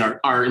people poaching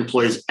our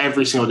employees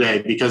every single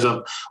day because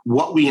of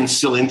what we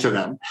instill into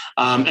them.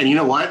 And you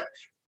know what?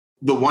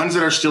 The ones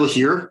that are still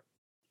here,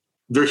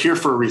 they're here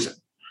for a reason.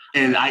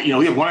 And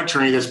we have one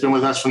attorney that's been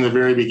with us from the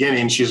very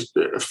beginning. She's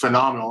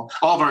phenomenal.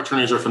 All of our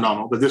attorneys are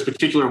phenomenal, but this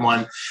particular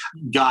one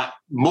got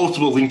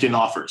multiple LinkedIn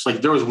offers.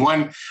 There was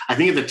one, I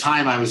think at the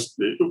time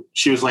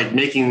she was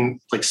making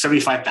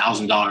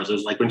 $75,000. It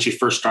was when she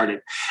first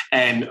started.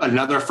 And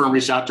another firm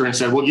reached out to her and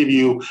said, we'll give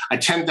you a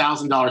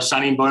 $10,000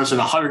 signing bonus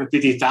and a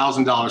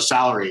 $150,000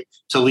 salary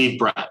to leave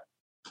Brett.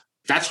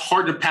 That's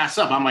hard to pass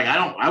up. I'm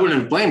I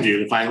wouldn't have blamed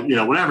you if I,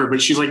 whatever.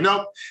 But she's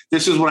nope,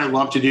 this is what I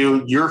love to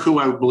do. You're who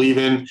I believe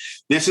in.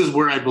 This is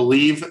where I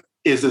believe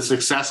is the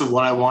success of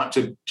what I want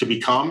to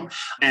become.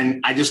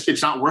 And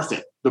it's not worth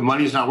it. The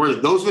money's not worth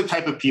it. Those are the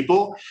type of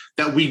people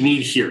that we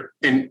need here.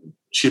 And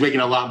she's making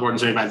a lot more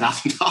than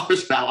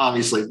 $75,000 now,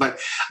 obviously, but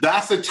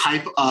that's the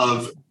type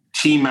of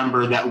team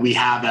member that we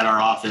have at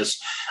our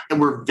office. And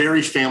we're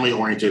very family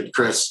oriented,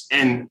 Chris.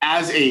 And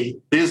as a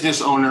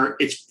business owner,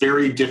 it's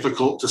very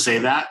difficult to say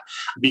that,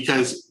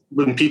 because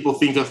when people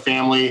think of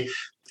family,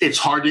 it's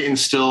hard to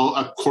instill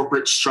a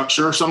corporate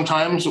structure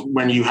sometimes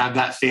when you have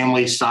that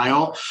family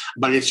style,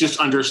 but it's just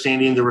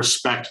understanding the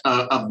respect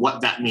of what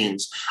that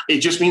means. It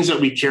just means that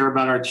we care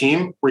about our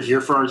team. We're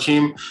here for our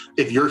team.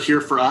 If you're here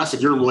for us,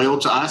 if you're loyal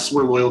to us,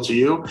 we're loyal to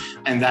you.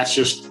 And that's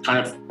just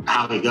kind of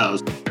how it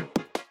goes.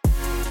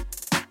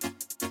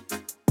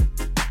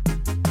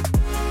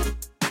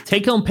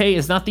 Take-home pay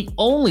is not the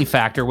only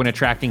factor when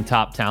attracting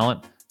top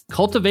talent.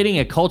 Cultivating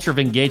a culture of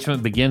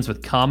engagement begins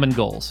with common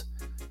goals.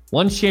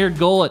 One shared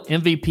goal at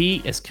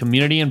MVP is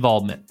community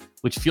involvement,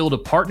 which fueled a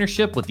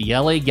partnership with the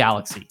LA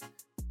Galaxy.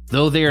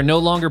 Though they are no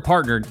longer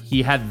partnered,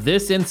 he had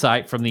this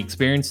insight from the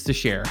experience to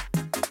share.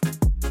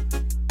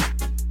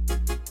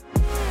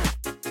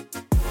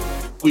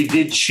 We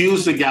did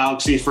choose the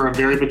Galaxy for a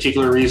very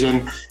particular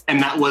reason,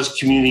 and that was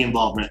community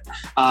involvement.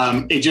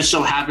 It just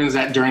so happens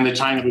that during the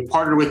time that we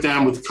partnered with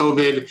them with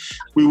COVID,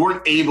 we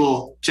weren't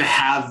able to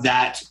have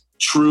that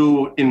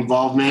true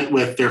involvement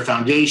with their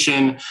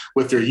foundation,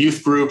 with their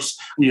youth groups.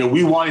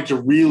 We wanted to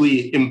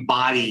really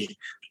embody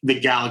the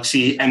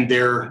Galaxy and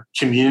their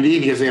community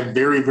because they have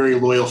very, very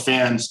loyal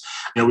fans.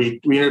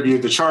 We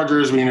interviewed the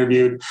Chargers, we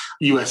interviewed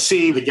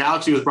USC. The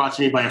Galaxy was brought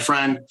to me by a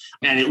friend,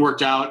 and it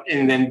worked out.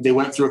 And then they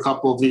went through a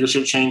couple of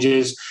leadership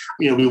changes.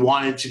 We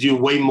wanted to do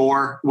way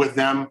more with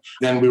them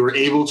than we were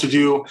able to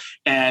do.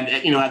 And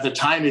at the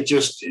time, it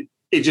just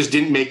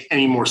didn't make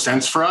any more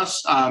sense for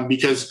us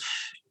because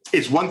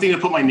it's one thing to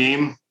put my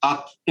name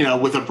up,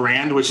 with a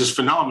brand, which is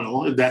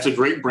phenomenal. That's a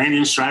great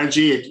branding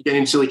strategy. It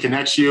instantly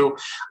connects you,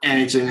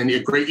 and it's a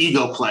great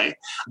ego play.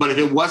 But if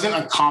it wasn't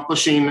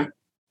accomplishing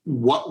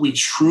what we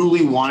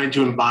truly wanted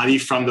to embody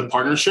from the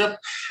partnership,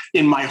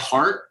 in my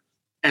heart,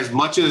 as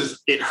much as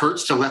it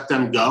hurts to let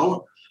them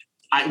go,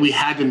 we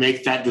had to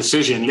make that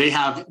decision. They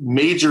have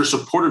major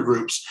supporter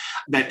groups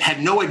that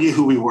had no idea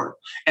who we were,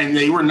 and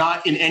they were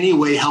not in any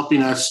way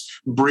helping us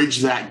bridge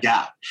that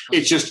gap.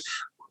 It's just,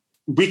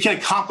 we can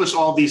accomplish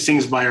all these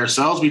things by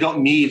ourselves. We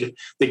don't need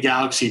the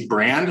Galaxy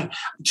brand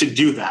to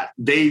do that.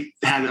 They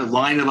had a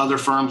line of other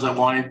firms that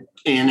wanted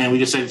in, and we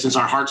just said, since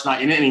our heart's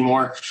not in it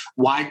anymore,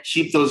 why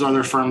keep those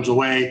other firms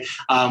away?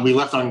 We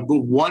left on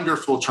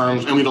wonderful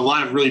terms, and we have a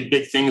lot of really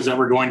big things that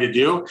we're going to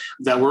do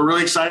that we're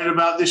really excited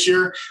about this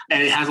year.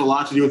 And it has a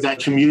lot to do with that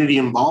community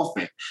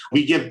involvement.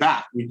 We give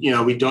back.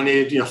 We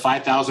donated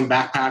 5,000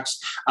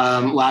 backpacks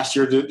last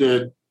year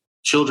to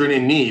children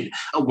in need.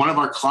 One of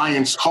our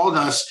clients called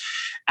us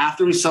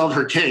after we settled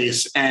her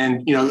case.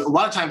 And, a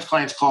lot of times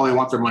clients call, they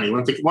want their money.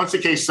 Once the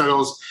case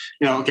settles,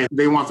 okay,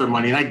 they want their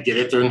money. And I get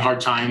it. They're in hard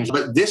times.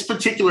 But this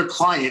particular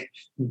client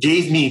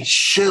gave me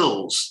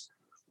chills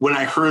when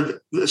I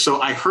heard the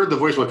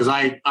voicemail, because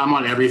I'm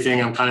on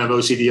everything. I'm kind of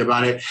OCD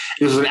about it.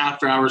 This was an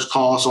after hours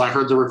call. So I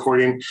heard the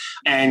recording,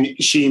 and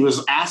she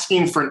was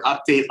asking for an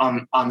update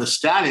on the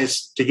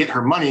status to get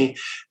her money,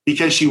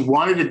 because she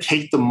wanted to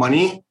take the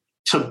money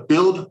to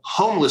build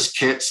homeless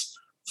kits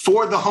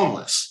for the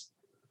homeless.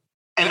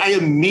 And I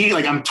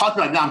immediately, I'm talking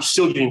about it now, I'm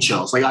still getting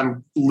chills.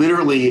 I'm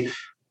literally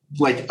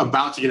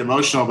about to get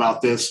emotional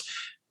about this.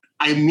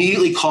 I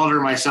immediately called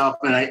her myself,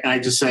 and I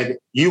just said,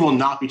 you will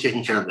not be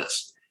taking care of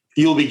this.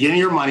 You will be getting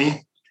your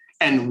money,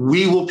 and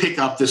we will pick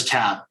up this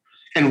tab,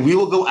 and we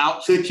will go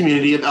out to the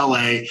community of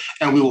LA,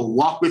 and we will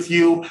walk with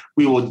you.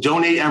 We will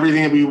donate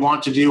everything that we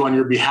want to do on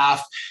your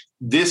behalf.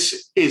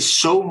 This is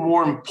so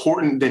more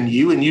important than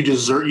you, and you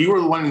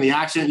were the one in the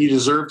accident. You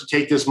deserve to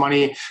take this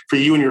money for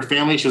you and your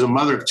family. She was a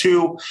mother of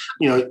two.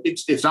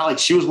 It's not like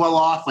she was well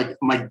off.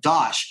 My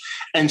gosh.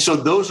 And so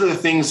those are the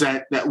things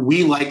that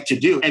we like to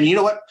do. And you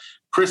know what,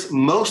 Chris,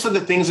 most of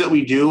the things that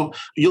we do,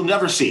 you'll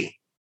never see.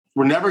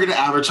 We're never going to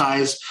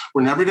advertise.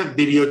 We're never going to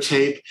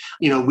videotape.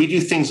 We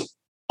do things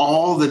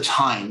all the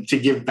time to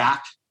give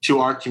back to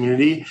our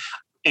community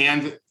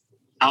and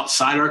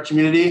outside our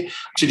community,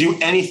 to do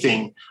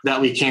anything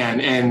that we can.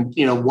 And,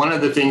 one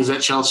of the things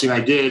that Chelsea and I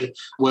did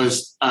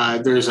was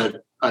there's an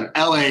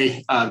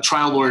LA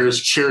trial lawyers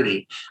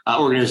charity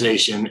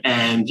organization.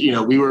 And,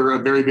 we were a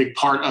very big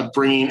part of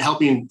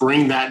helping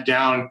bring that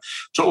down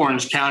to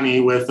Orange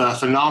County with a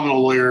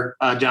phenomenal lawyer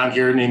down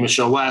here named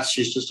Michelle West.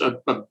 She's just a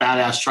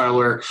badass trial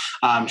lawyer.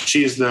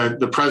 She's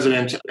the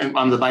president, and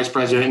I'm the vice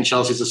president, and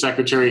Chelsea's the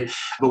secretary.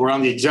 But we're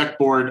on the exec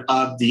board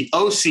of the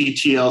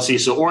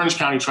OCTLC, so Orange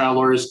County Trial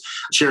Lawyers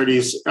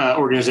Charities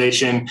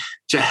Organization,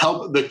 to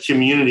help the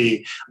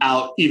community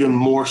out even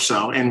more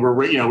so. And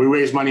we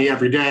raise money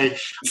every day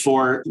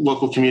for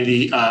local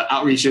community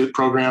outreach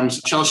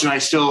programs. Chelsea and I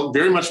still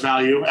very much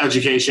value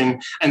education,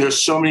 and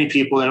there's so many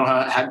people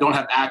that don't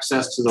have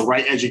access to the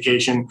right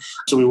education.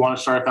 So we want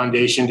to start a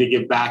foundation to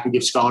give back and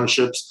give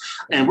scholarships.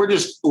 And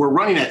we're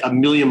running at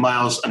 1,000,000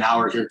 miles an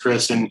hour here,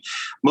 Chris. And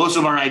most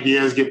of our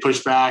ideas get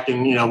pushed back,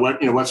 and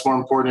what's more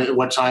important at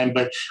what time.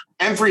 But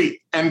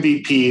every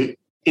MVP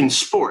in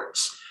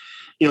sports,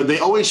 they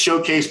always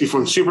showcase before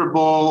the Super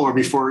Bowl or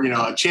before,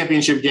 a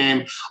championship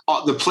game,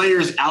 the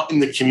players out in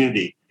the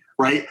community,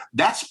 right?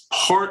 That's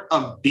part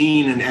of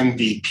being an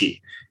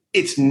MVP.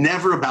 It's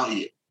never about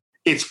you.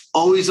 It's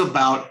always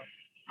about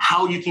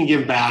how you can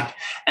give back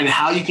and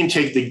how you can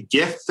take the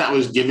gift that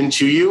was given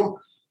to you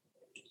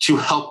to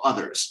help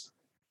others.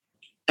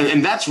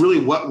 And that's really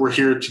what we're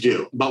here to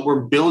do. But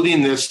we're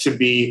building this to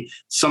be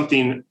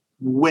something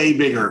way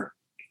bigger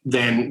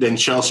than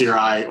Chelsea or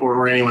I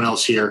or anyone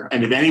else here.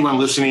 And if anyone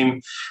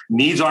listening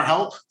needs our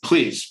help,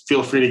 please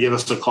feel free to give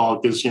us a call,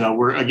 because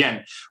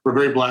we're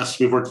very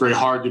blessed. We've worked very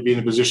hard to be in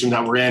the position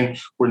that we're in.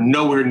 We're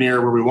nowhere near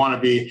where we want to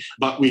be,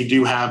 but we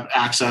do have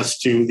access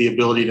to the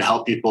ability to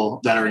help people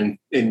that are in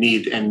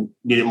need and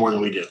need it more than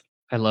we do.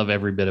 I love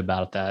every bit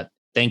about that.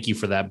 Thank you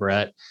for that,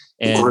 Brett.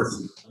 And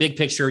big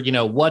picture,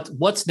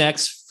 what's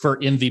next for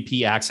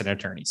MVP accident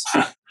attorneys?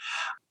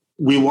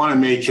 We want to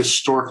make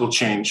historical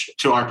change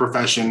to our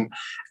profession,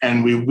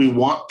 and we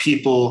want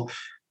people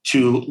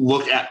to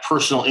look at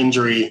personal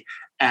injury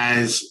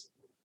as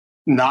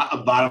not a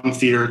bottom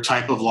feeder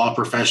type of law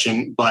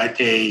profession,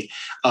 but a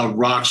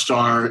rock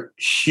star,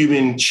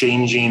 human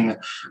changing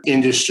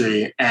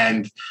industry.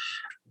 And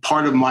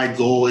part of my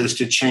goal is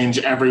to change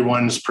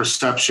everyone's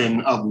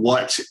perception of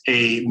what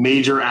a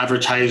major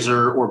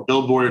advertiser or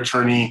billboard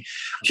attorney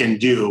can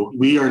do.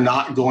 We are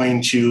not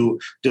going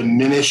to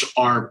diminish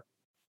our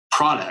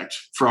product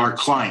for our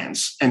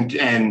clients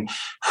and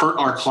hurt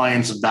our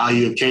clients'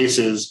 value of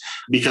cases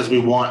because we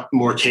want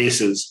more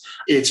cases.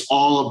 It's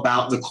all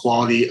about the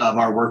quality of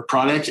our work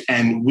product,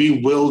 and we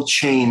will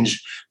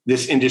change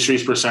this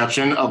industry's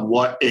perception of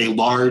what a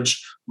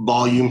large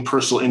volume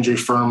personal injury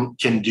firm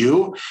can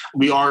do.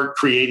 We are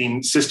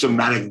creating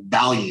systematic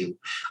value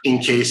in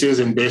cases,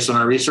 and based on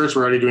our research,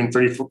 we're already doing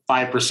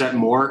 35%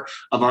 more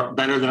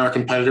better than our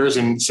competitors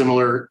in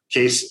similar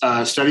case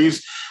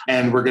studies,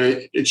 and we're going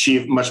to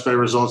achieve much better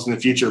results in the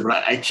future.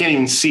 But I can't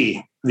even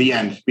see the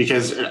end,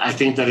 because I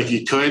think that if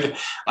you could,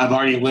 I've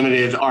already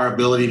limited our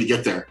ability to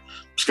get there.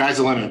 Sky's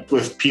the limit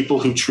with people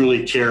who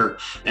truly care,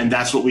 and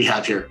that's what we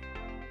have here.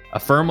 A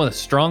firm with a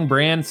strong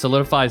brand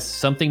solidifies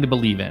something to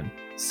believe in,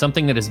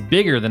 something that is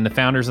bigger than the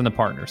founders and the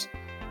partners.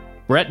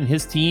 Brett and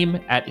his team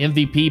at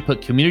MVP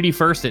put community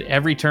first at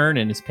every turn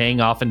and is paying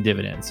off in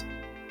dividends.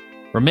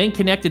 Remain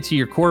connected to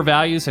your core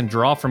values and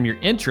draw from your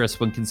interests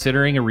when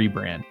considering a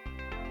rebrand.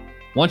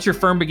 Once your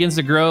firm begins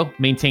to grow,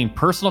 maintain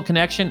personal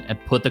connection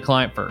and put the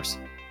client first.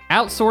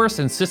 Outsource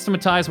and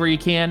systematize where you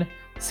can,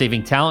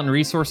 saving talent and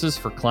resources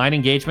for client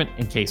engagement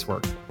and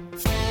casework.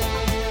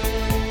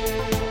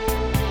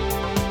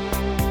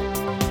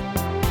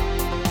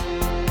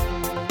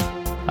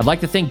 I'd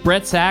like to thank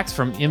Brett Sachs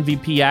from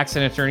MVP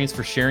Accident Attorneys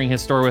for sharing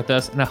his story with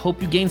us, and I hope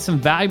you gained some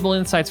valuable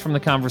insights from the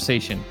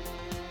conversation.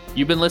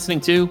 You've been listening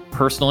to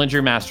Personal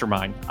Injury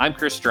Mastermind. I'm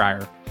Chris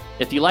Dreyer.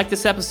 If you like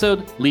this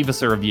episode, leave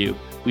us a review.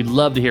 We'd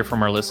love to hear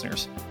from our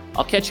listeners.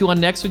 I'll catch you on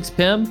next week's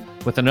PIM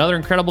with another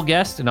incredible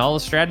guest and all the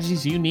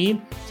strategies you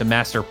need to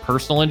master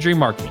personal injury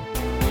marketing.